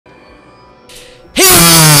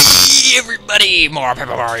Hey everybody! More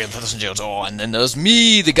Paper Mario Legends. Oh, and then there's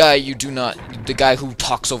me, the guy who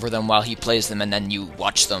talks over them while he plays them, and then you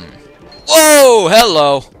watch them. Whoa!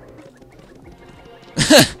 Hello!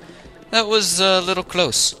 That was a little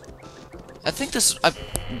close. I think this...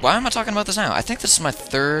 why am I talking about this now? I think this is my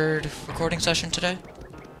third recording session today.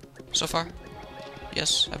 So far.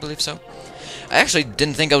 Yes, I believe so. I actually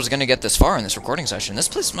didn't think I was going to get this far in this recording session. This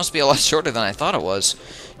place must be a lot shorter than I thought it was.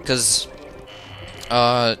 Because...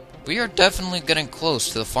 we are definitely getting close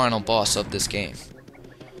to the final boss of this game.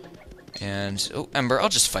 And, oh, Ember, I'll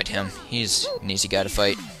just fight him. He's an easy guy to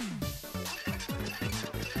fight.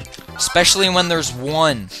 Especially when there's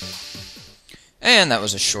one. And that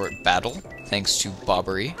was a short battle, thanks to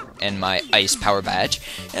Bobbery and my ice power badge.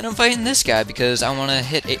 And I'm fighting this guy because I want to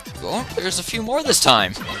hit a... oh, there's a few more this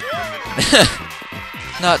time.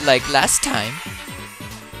 Not like last time.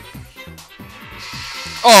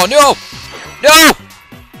 Oh, no! No!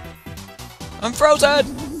 I'm frozen!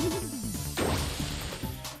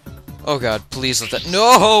 Oh god, please let that-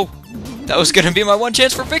 no! That was gonna be my one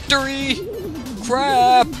chance for victory!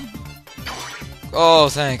 Crap! Oh,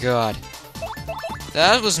 thank god.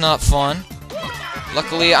 That was not fun.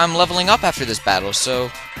 Luckily, I'm leveling up after this battle,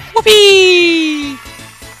 so... whoopee!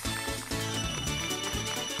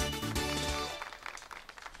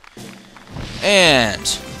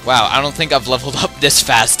 And... wow, I don't think I've leveled up this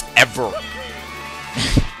fast ever.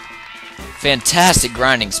 Fantastic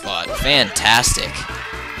grinding spot. Fantastic.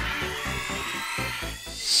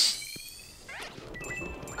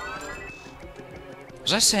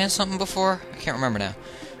 Was I saying something before? I can't remember now.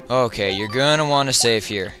 Okay, you're gonna want to save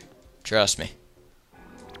here. Trust me.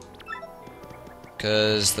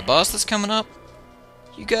 Because the boss that's coming up,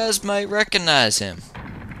 you guys might recognize him.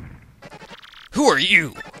 Who are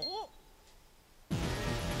you?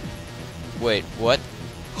 Wait, what?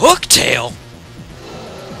 Hooktail?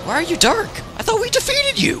 Why are you dark? I thought we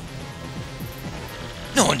defeated you!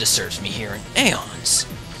 No one disturbs me here in aeons.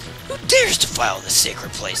 Who dares defile this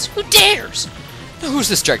sacred place? Who dares? Now who's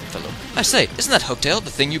this dragon fellow? I say, isn't that Hooktail, the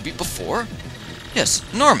thing you beat before? Yes,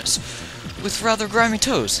 enormous. With rather grimy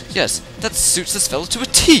toes. Yes, that suits this fellow to a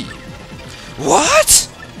T. What?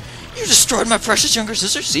 You destroyed my precious younger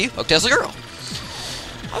sister? See, Hooktail's a girl.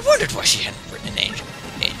 I wondered why she hadn't written in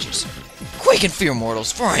ages. Quake and fear,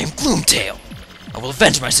 mortals, for I am Gloomtail. I will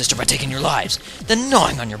avenge my sister by taking your lives, then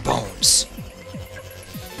gnawing on your bones.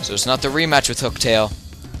 So it's not the rematch with Hooktail.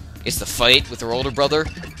 It's the fight with her older brother,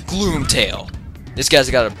 Gloomtail. This guy's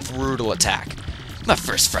got a brutal attack. My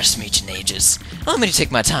first fresh meet in ages. Allow me to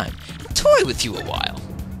take my time and toy with you a while.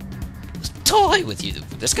 Toy with you.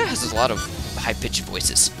 This guy has a lot of high-pitched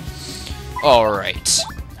voices. Alright.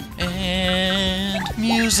 And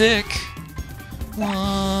music.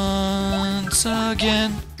 Once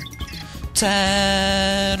again.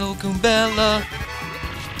 Tattle Goombella.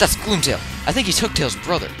 That's Gloomtail. I think he's Hooktail's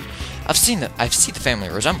brother. I see the family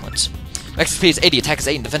resemblance. Max XP is 80, attack is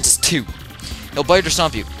 8, and defense is 2. He'll bite or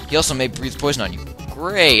stomp you. He also may breathe poison on you.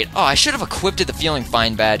 Great. Oh, I should have equipped the Feeling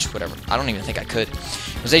Fine badge. Whatever. I don't even think I could.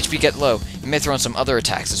 As HP get low, he may throw in some other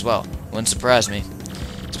attacks as well. Wouldn't surprise me.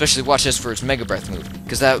 Especially watch this for his Mega Breath move.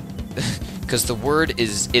 Because the word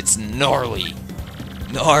is, it's gnarly.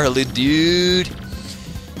 Gnarly, dude.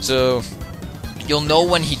 So... you'll know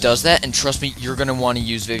when he does that, and trust me, you're going to want to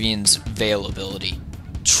use Vivian's Veil ability.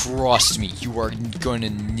 Trust me, you are going to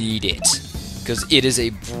need it. Because it is a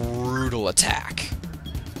brutal attack.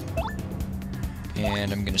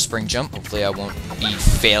 And I'm going to spring jump. Hopefully I won't be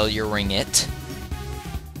failuring it.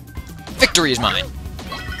 Victory is mine!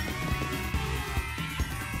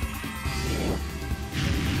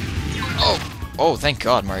 Oh, thank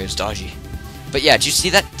God Mario's dodgy. But yeah, did you see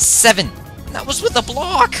that? 7! That was with a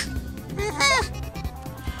block!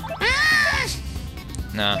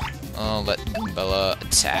 Nah, I'll let Goombella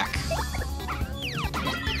attack.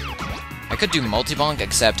 I could do multi-bonk,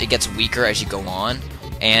 except it gets weaker as you go on,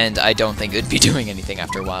 and I don't think it would be doing anything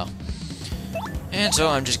after a while. And so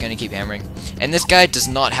I'm just gonna keep hammering. And this guy does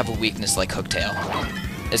not have a weakness like Hooktail,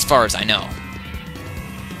 as far as I know.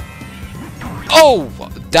 Oh!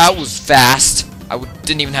 That was fast!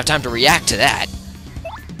 Didn't even have time to react to that.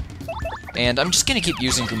 And I'm just gonna keep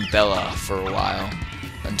using Goombella for a while,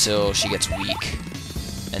 until she gets weak.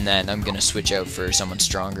 And then I'm gonna switch out for someone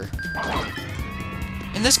stronger.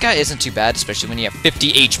 And this guy isn't too bad, especially when you have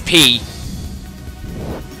 50 HP.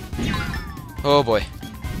 Oh boy.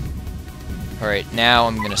 Alright, now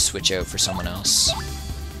I'm gonna switch out for someone else.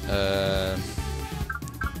 Let's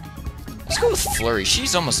go with Flurry.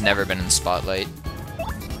 She's almost never been in the spotlight.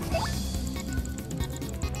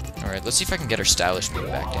 Alright, let's see if I can get her stylish move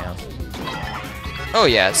back down. Oh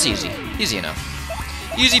yeah, it's easy. Easy enough.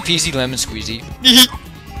 Easy peasy lemon squeezy.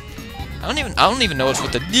 I don't even know what's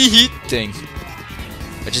with the thing.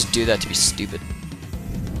 I just do that to be stupid.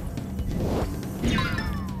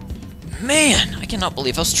 Man, I cannot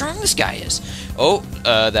believe how strong this guy is. Oh,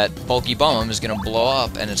 that bulky bomb is gonna blow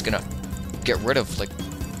up, and it's gonna get rid of like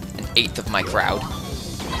an eighth of my crowd.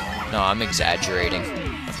 No, I'm exaggerating.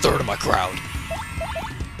 A third of my crowd.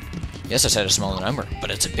 Yes, I said a smaller number,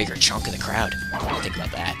 but it's a bigger chunk of the crowd. Think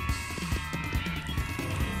about that.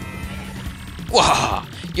 Wah!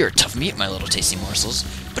 You're a tough meat, my little tasty morsels.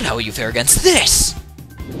 But how will you fare against this?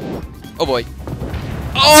 Oh boy.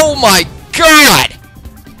 Oh my god!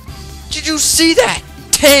 Did you see that?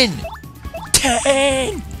 10!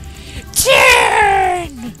 10!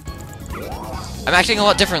 10! I'm acting a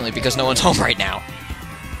lot differently because no one's home right now.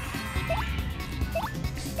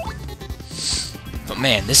 But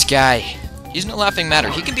man, this guy, he's no laughing matter.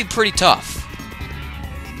 He can be pretty tough.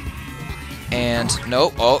 And,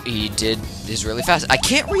 no, oh, he did his really fast. I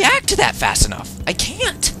can't react to that fast enough. I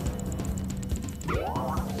can't.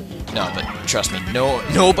 No, but trust me,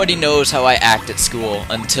 nobody knows how I act at school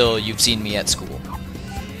until you've seen me at school.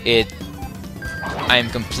 I am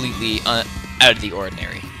completely out of the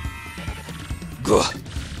ordinary. Gah.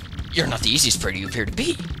 You're not the easiest prey you appear to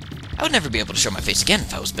be. I would never be able to show my face again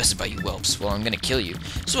if I was bested by you whelps. Well, I'm gonna kill you,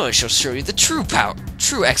 so I shall show you the true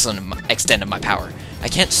extent of my power. I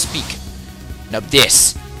can't speak. Now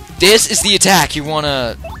this is the attack you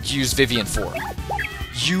wanna use Vivian for.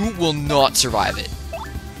 You will not survive it.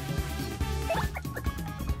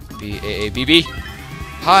 B-A-A-B-B.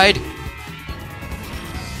 Hide.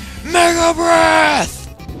 Mega Breath!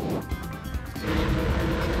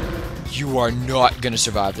 You are not gonna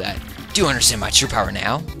survive that. Do you understand my true power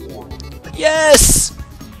now? Yes!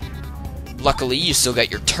 Luckily, you still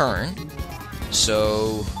got your turn.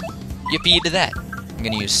 So, yippee to that. I'm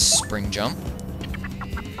gonna use Spring Jump.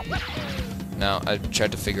 Now, I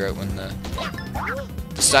tried to figure out when the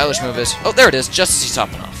stylish move is. Oh, there it is, just as he's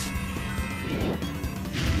topping off.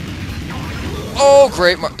 Oh,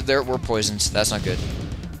 great. There were poisons. That's not good.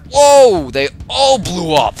 Whoa! They all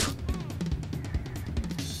blew up!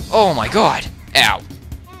 Oh my god! Ow.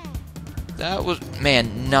 That was...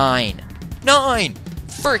 Man, 9. 9!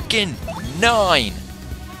 Frickin' 9!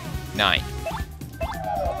 9.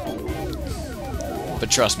 But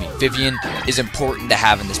trust me, Vivian is important to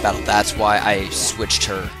have in this battle. That's why I switched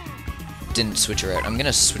her. Didn't switch her out. I'm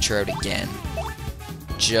gonna switch her out again.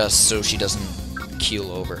 Just so she doesn't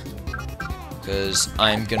keel over. Because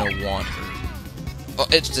I'm gonna want her. Oh,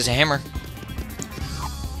 it's a hammer.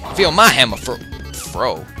 Feel my hammer,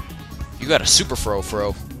 Fro. You got a super Fro.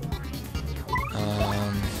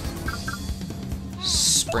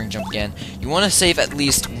 Spring Jump again. You want to save at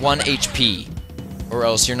least 1 HP. Or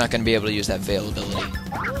else you're not going to be able to use that Veil ability.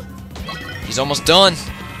 He's almost done.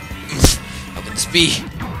 How can this be?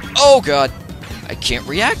 Oh god. I can't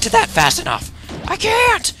react to that fast enough. I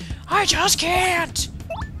can't. I just can't.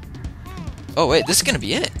 Oh wait, this is going to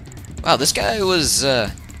be it. Wow, this guy was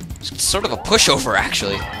sort of a pushover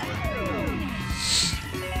actually.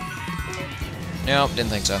 Nope, didn't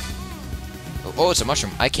think so. Oh, it's a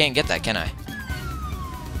mushroom. I can't get that, can I?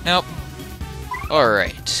 Nope.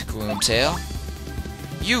 Alright, Gloomtail.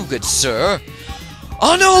 You, good sir,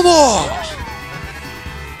 are no more!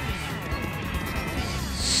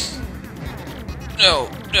 No.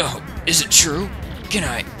 Is it true? Can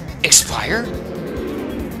I expire?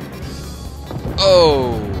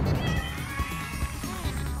 Oh.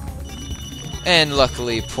 And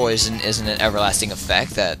luckily, poison isn't an everlasting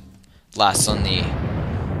effect that lasts on the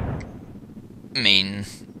main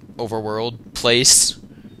overworld place.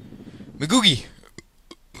 Magoogie!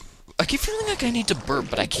 I keep feeling like I need to burp,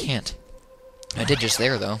 but I can't. I did just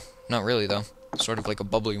there, though. Not really, though. Sort of like a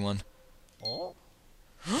bubbly one.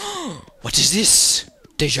 What is this?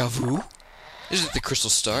 Deja vu? Is it the crystal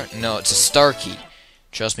star? No, it's a star key.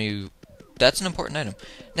 Trust me, that's an important item.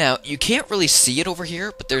 Now, you can't really see it over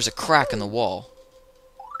here, but there's a crack in the wall.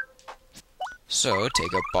 So,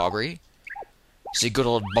 take out Bobbery. See good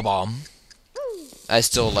old bob-omb. I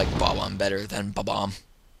still like bob-omb better than bob-omb.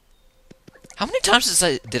 How many times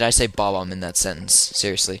did I say bob-omb in that sentence?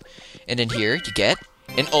 Seriously. And in here, you get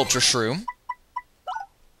an Ultra Shroom.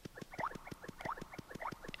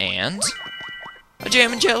 And a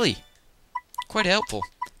Jam and Jelly. Quite helpful.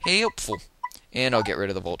 Helpful. And I'll get rid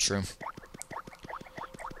of the Volt Shroom.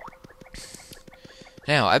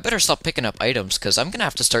 Now, I better stop picking up items, because I'm going to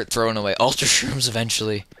have to start throwing away Ultra Shrooms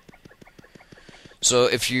eventually. So,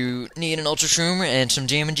 if you need an Ultra Shroom and some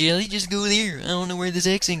Jam and Jelly, just go there. I don't know where this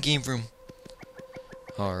accent came from.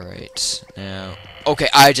 Alright, now... Okay,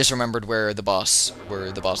 I just remembered where the boss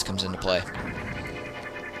comes into play.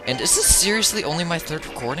 And is this seriously only my third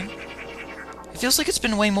recording? It feels like it's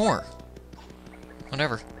been way more.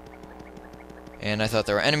 Whatever. And I thought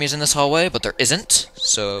there were enemies in this hallway, but there isn't.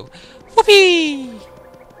 So, whoopee!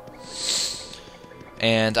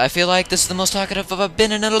 And I feel like this is the most talkative I've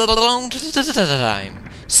been in a long time.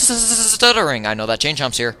 Stuttering. I know that Chain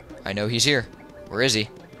Chomp's here. I know he's here. Where is he?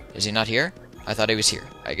 Is he not here? I thought he was here.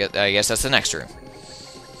 I guess that's the next room.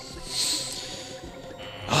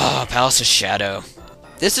 Ah, Palace of Shadow.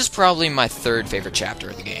 This is probably my third favorite chapter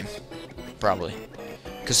of the game. Probably.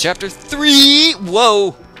 Because chapter 3...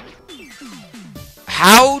 Whoa!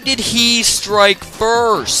 How did he strike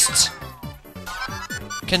first?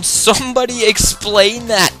 Can somebody explain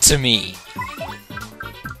that to me?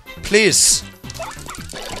 Please.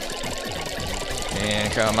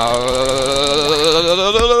 And come out.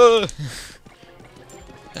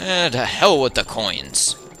 And to hell with the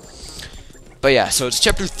coins. But yeah, so it's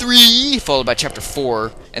chapter 3, followed by chapter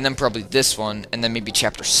 4, and then probably this one, and then maybe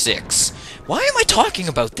chapter 6. Why am I talking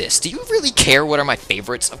about this? Do you really care what are my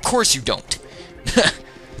favorites? Of course you don't.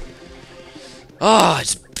 Oh,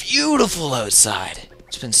 it's beautiful outside.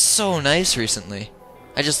 It's been so nice recently.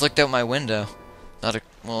 I just looked out my window.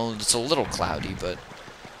 Well, it's a little cloudy, but...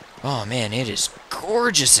 Oh man, it is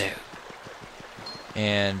gorgeous out.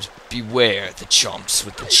 And beware the chomps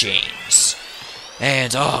with the chains.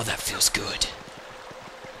 And, oh, that feels good.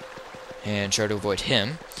 And try to avoid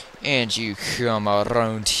him. And you come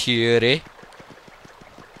around here, eh?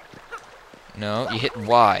 No, you hit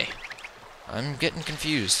Y. I'm getting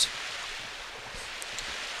confused.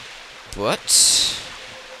 But...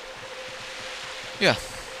 Yeah.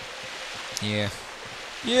 Yeah.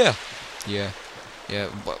 Yeah. Yeah. Yeah.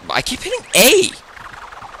 I keep hitting A!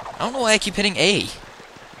 I don't know why I keep hitting A.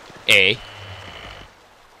 A.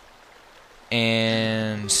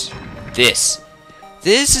 And this.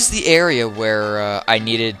 This is the area where I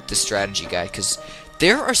needed the strategy guide, because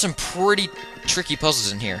there are some pretty tricky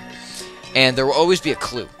puzzles in here. And there will always be a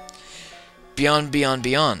clue. Beyond, beyond,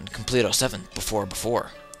 beyond. Complete 07. Before,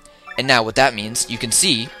 before. And now what that means, you can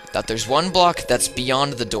see that there's one block that's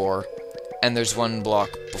beyond the door, and there's one block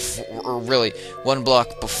before, or really, one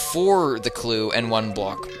block before the clue, and one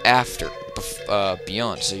block after,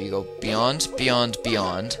 beyond. So you go beyond, beyond,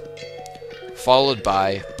 beyond, followed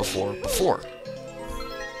by before, before.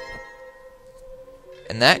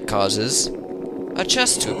 And that causes a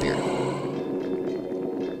chest to appear.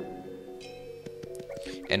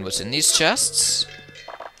 And what's in these chests?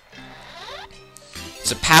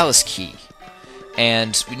 It's a palace key.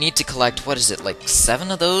 And we need to collect, what is it, like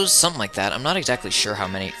 7 of those? Something like that. I'm not exactly sure how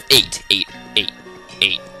many. 8.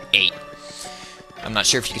 I'm not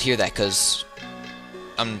sure if you could hear that, because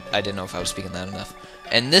I didn't know if I was speaking loud enough.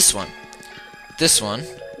 And this one. This one.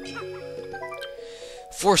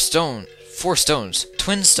 4 stones.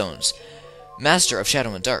 Twin stones. Master of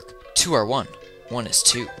Shadow and Dark. 2 are 1. 1 is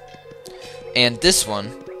 2. And this one,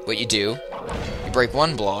 what you do, you break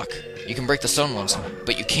one block. You can break the stone ones,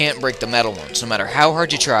 but you can't break the metal ones. No matter how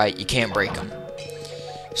hard you try, you can't break them.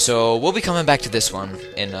 So we'll be coming back to this one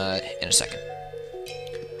in a second.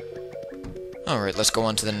 Alright, let's go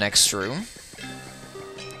on to the next room.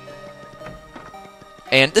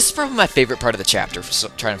 And this is probably my favorite part of the chapter, for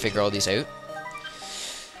trying to figure all these out.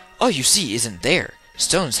 All you see isn't there.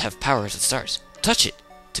 Stones have power as it starts. Touch it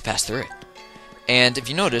to pass through it. And if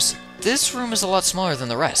you notice, this room is a lot smaller than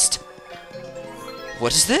the rest.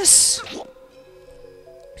 What is this?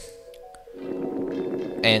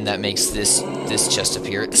 And that makes this chest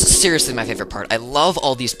appear. This is seriously my favorite part. I love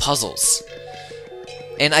all these puzzles.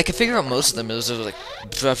 And I could figure out most of them. Those are like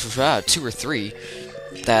 2 or 3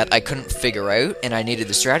 that I couldn't figure out, and I needed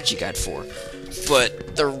the strategy guide for.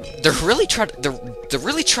 But they're really fun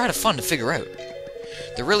to figure out.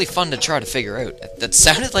 They're really fun to try to figure out. That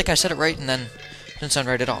sounded like I said it right, and then it didn't sound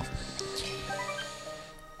right at all.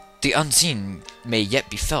 The unseen may yet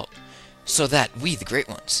be felt, so that we, the great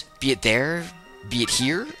ones, be it there, be it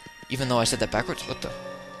here, even though I said that backwards.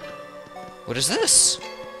 What is this?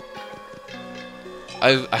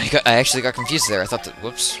 I actually got confused there. I thought that,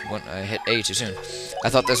 whoops, I hit A too soon. I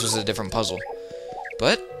thought this was a different puzzle.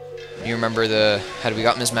 But, you remember how we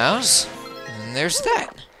got Ms. Mouse? And there's that.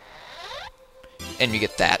 And you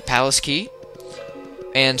get that palace key.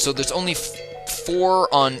 And so there's only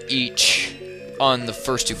 4 on the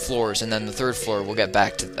first 2 floors, and then the 3rd floor we'll get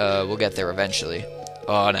there eventually.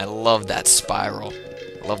 Oh, and I love that spiral.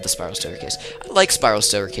 I love the spiral staircase. I like spiral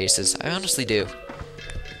staircases. I honestly do.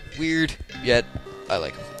 Weird, yet I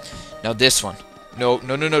like them. Now this one. No,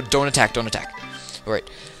 don't attack. Alright.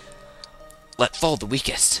 Let fall the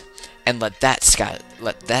weakest, and let the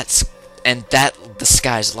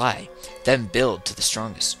skies lie. then build to the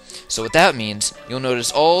strongest. So what that means, you'll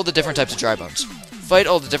notice all the different types of dry bones. Fight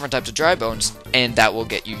all the different types of dry bones, and that will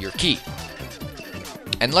get you your key.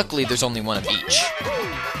 And luckily, there's only one of each.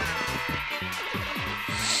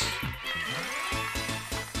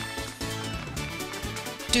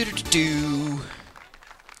 Do-do-do-do.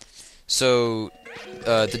 So,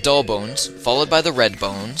 the dull bones, followed by the red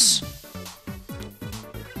bones.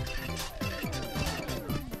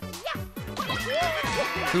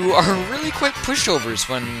 Who are really quick pushovers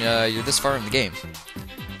when you're this far in the game.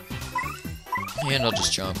 And I'll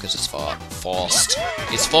just jump because it's fast.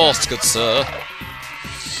 It's fast, good sir.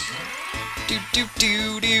 Do do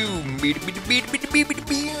do do.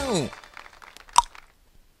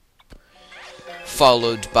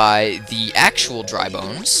 Followed by the actual dry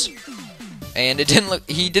bones, and it didn't look.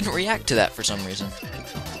 He didn't react to that for some reason.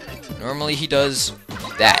 Normally he does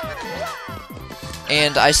that.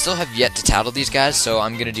 And I still have yet to tattle these guys, so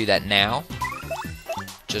I'm gonna do that now.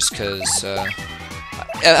 Just because,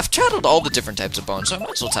 I've tattled all the different types of bones, so I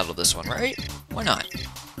might as well tattle this one, right? Why not?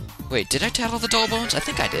 Wait, did I tattle the dull bones? I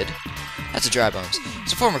think I did. That's a dry bones.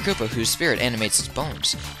 It's a former Koopa whose spirit animates its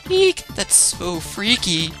bones. Eek! That's so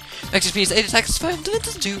freaky! Max HP is 8 attacks, 5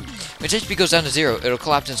 defense 2. When HP goes down to 0, it'll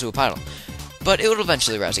collapse into a puddle. But it will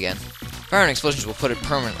eventually rise again. Fire and explosions will put it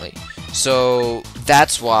permanently. So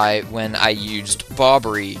that's why when I used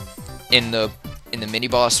Bobbery in the mini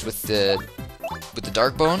boss with the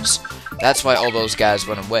dark bones, that's why all those guys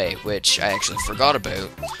went away, which I actually forgot about.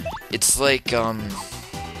 It's like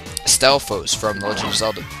Stelfos from The Legend of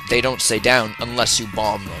Zelda. They don't stay down unless you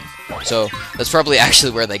bomb them. So that's probably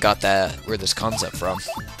actually where they got where this concept from.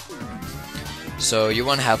 So you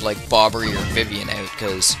want to have like Bobbery or Vivian out,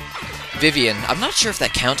 because Vivian, I'm not sure if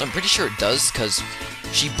that counts. I'm pretty sure it does, because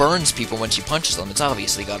she burns people when she punches them. It's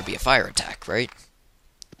obviously got to be a fire attack, right?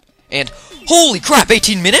 And, holy crap,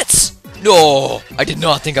 18 minutes? No, I did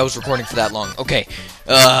not think I was recording for that long. Okay,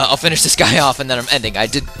 I'll finish this guy off and then I'm ending. I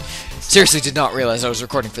seriously did not realize I was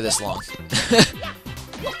recording for this long.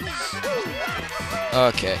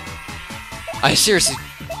 Okay. I seriously,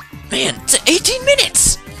 man, it's 18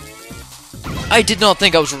 minutes! I did not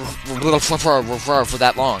think I was for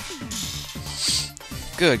that long.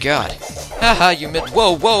 Good God. Haha, you missed.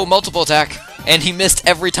 Whoa, whoa, multiple attack. And he missed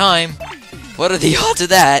every time. What are the odds of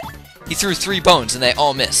that? He threw 3 bones and they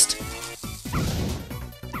all missed.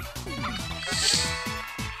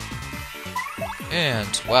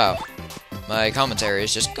 And, wow. My commentary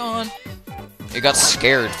is just gone. It got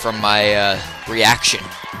scared from my reaction.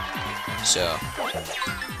 So.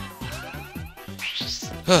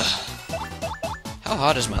 How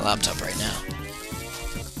hot is my laptop right now?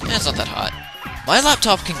 It's not that hot. My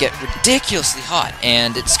laptop can get ridiculously hot,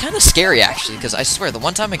 and it's kind of scary, actually, because I swear, the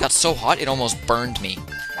one time it got so hot, it almost burned me.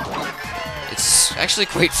 It's actually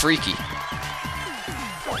quite freaky.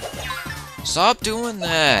 Stop doing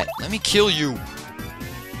that. Let me kill you.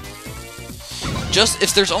 Just,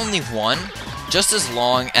 if there's only one, just as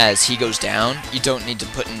long as he goes down, you don't need to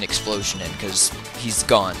put an explosion in, because he's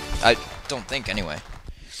gone. I don't think, anyway.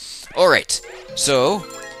 Alright, so,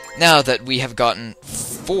 now that we have gotten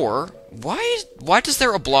 4... Why does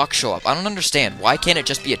there a block show up? I don't understand. Why can't it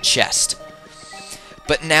just be a chest?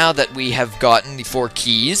 But now that we have gotten the 4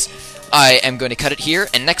 keys, I am going to cut it here,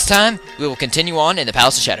 and next time, we will continue on in the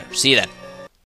Palace of Shadow. See you then.